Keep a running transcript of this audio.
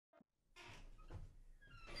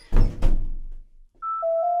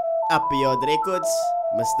Appiod Records,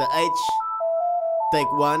 Mr. H. Take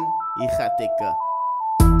one, hier gaat tikken.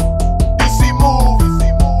 DC move,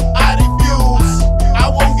 I refuse, I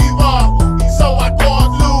won't give up, so I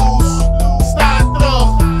can't lose. Sta terug,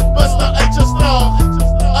 Mr. H is terug,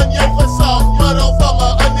 in jou gezag,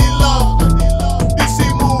 middelvinger in die lug.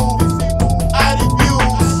 DC move, I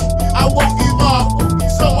refuse, I won't give up,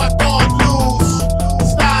 so I can't lose.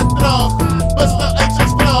 Sta terug, Mr. H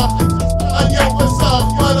is terug, in jou gezag,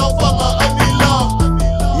 middelvinger in die lug.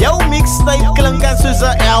 Jouw mixtape klinkt als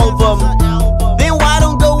een album. Then why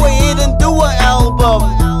don't go ahead and do an album?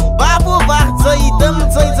 Waarvoor wacht zij?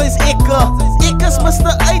 Zij is ik is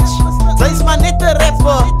Mr. H. Zij is maar net een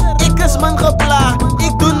rapper. Ik is mijn geplaag.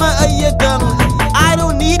 Ik doe mijn eigen ding. I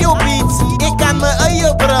don't need your beats. Ik kan mijn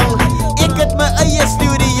eigen brengen. Ik heb mijn eigen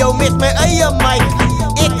studio met mijn eigen mic.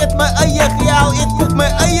 Ik heb mijn eigen geld. Ik boek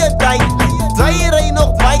mijn eigen tijd. Zij rijden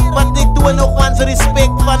nog wijk, wat ik doe nog eens respect.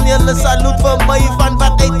 Van jullie salut voor mij, van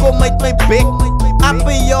wat ik kom uit mijn bek.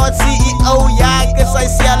 Appiod CEO, ja ik is hij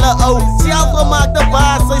zelf. Zelfgemaakte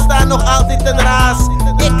baas, zij staan nog altijd in raas.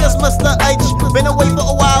 Ik is Mr. H, ben away for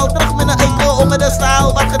a while. Terug met een eikel onder de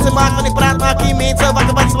stijl. Wat gaat ze maken, van ik praat, maak hier mensen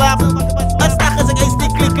wakker wat slaap. Het slag is ik eens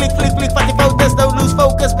die klik, klik, klik, klik. Van die foto's, don't lose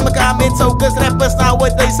focus. Met elkaar met zokers, rappers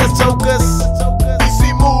nowadays is jokers.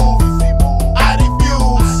 DC move, I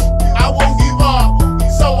refuse, I won't give up,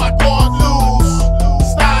 so I can't lose.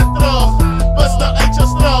 Sta terug, Mr. H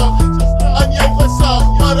is terug, in jou gezag,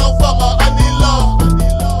 middelvinger in die lug.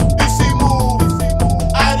 DC move,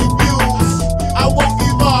 I refuse, I won't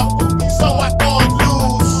give up, so I can't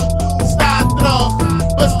lose. Sta terug,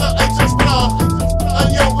 Mr. H is terug,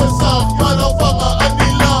 in jou gezag, middelvinger in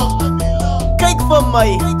die lug. Kijk voor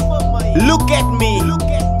mij, look at me.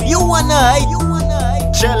 You wanna hate,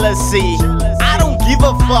 jealousy. I don't give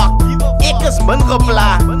a fuck. Ik is mijn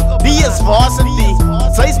geplaag. Die is varsity.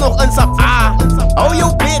 Zij is nog in sap A. Hou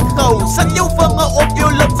jou bek gauw. Zet jou vinger op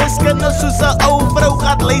jou lip. Zij skinnen soos een ou vrou.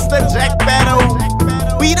 Gaat luister Jack Sparrow.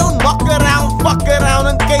 We don't walk around, fuck around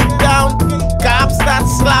in Cape Town. Kaapstad,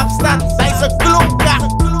 Slaapstad. Zij is een klomkak.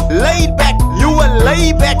 Laid back, you a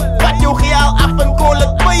layback. Vat jou geel af en call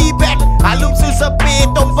it payback. Hij loopt soos een peet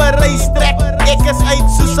op een racetrack. Ik is uit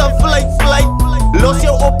soos een flight. Los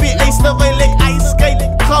jou op die ijs terwijl ik ijs skate.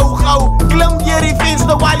 Gauw, klim hier die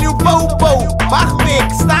venster while you popo. Wacht weg,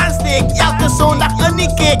 staan stik, elke zondag in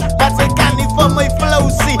die kick. Want zij kan niet van my flow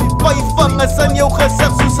see. 5 vingers in jou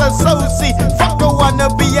gezicht soos een sausie. Fuck a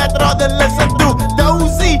wannabe, I'd rather listen to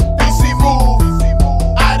Dozy. DC move,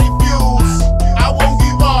 I refuse, I won't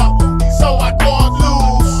give up, so I can't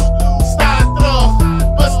lose. Sta terug,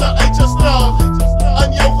 Mr. H is terug,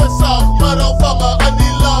 in jou gezag, middelvinger in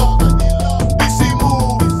die lug. DC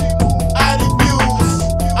move, I refuse,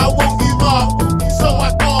 I won't give up, so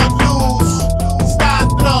I can't lose. Sta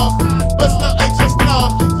terug, Mr. H is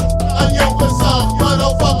terug, in jou gezag,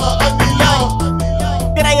 middelvinger in die lug.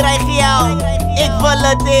 Krijg jou, ik wil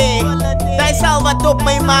het dik. Daar is al wat op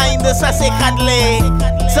mijn mind, dus als ik ga liggen.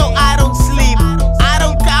 So I don't sleep, I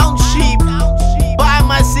don't count sheep. By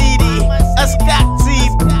my city, as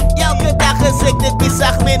kakziep. Elke dag is ik dit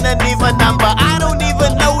bezig met een nieuwe number. I don't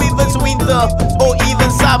even know if it's winter or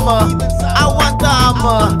even summer. I want a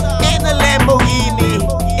Hummer en een Lamborghini.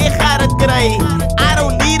 Ik ga het krijgen, I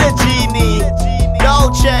don't need a genie.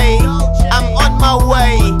 Dolce, I'm on my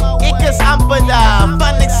way. Ik is amper daar,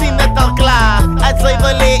 van ik zie het al klaar. Als zij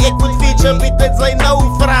wil ik moet feature, biedt het zij nou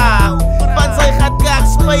vraag.